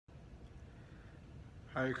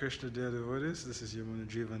Hare Krishna, dear devotees. This is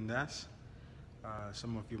Yamunajivan.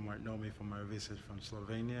 Some of you might know me from my visit from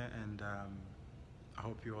Slovenia, and I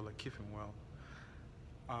hope you all are keeping well.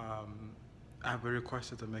 I have been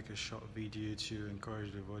requested to make a short video to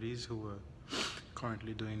encourage devotees who are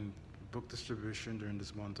currently doing book distribution during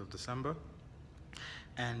this month of December.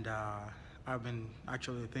 And I've been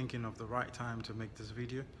actually thinking of the right time to make this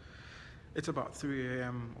video. It's about 3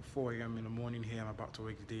 a.m. or 4 a.m. in the morning here. I'm about to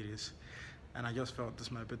wake the deities. And I just felt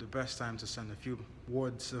this might be the best time to send a few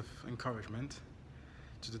words of encouragement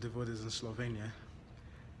to the devotees in Slovenia.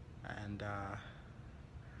 And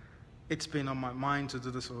it's been on my mind to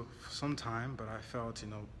do this for some time, but I felt,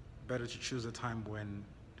 better to choose a time when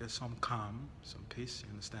there's some calm, some peace, you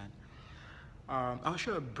understand. I'll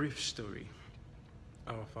share a brief story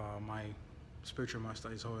of my spiritual master,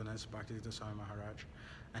 His Holiness Bhaktivedanta Swami Maharaj,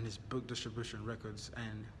 and his book distribution records.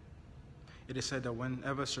 And it is said that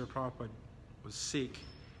whenever Sri Prabhupada was sick,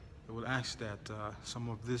 he would ask that some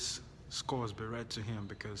of these scores be read to him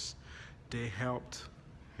because they helped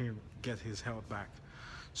him get his health back.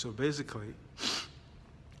 So basically,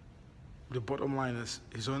 the bottom line is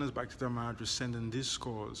His Holiness Bhaktivedanta Maharaj was sending these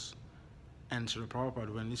scores, and Sri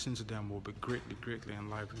Prabhupada, when listening to them, will be greatly, greatly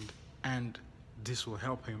enlivened, and this will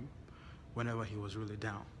help him whenever he was really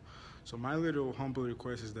down. So my little humble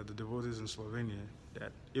request is that the devotees in Slovenia,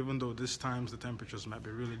 that even though these times the temperatures might be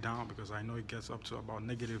really down, because I know it gets up to about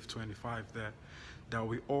 -25 there, that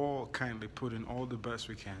we all kindly put in all the best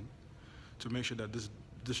we can to make sure that this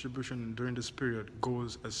distribution during this period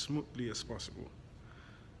goes as smoothly as possible.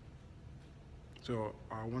 So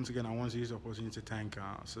once again, I want to use the opportunity to thank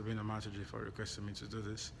Sabina Mataji for requesting me to do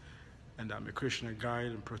this, and may Krishna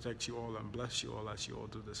guide and protect you all and bless you all as you all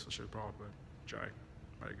do this for Sri Prabhupada. Jai.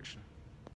 Hare Krishna.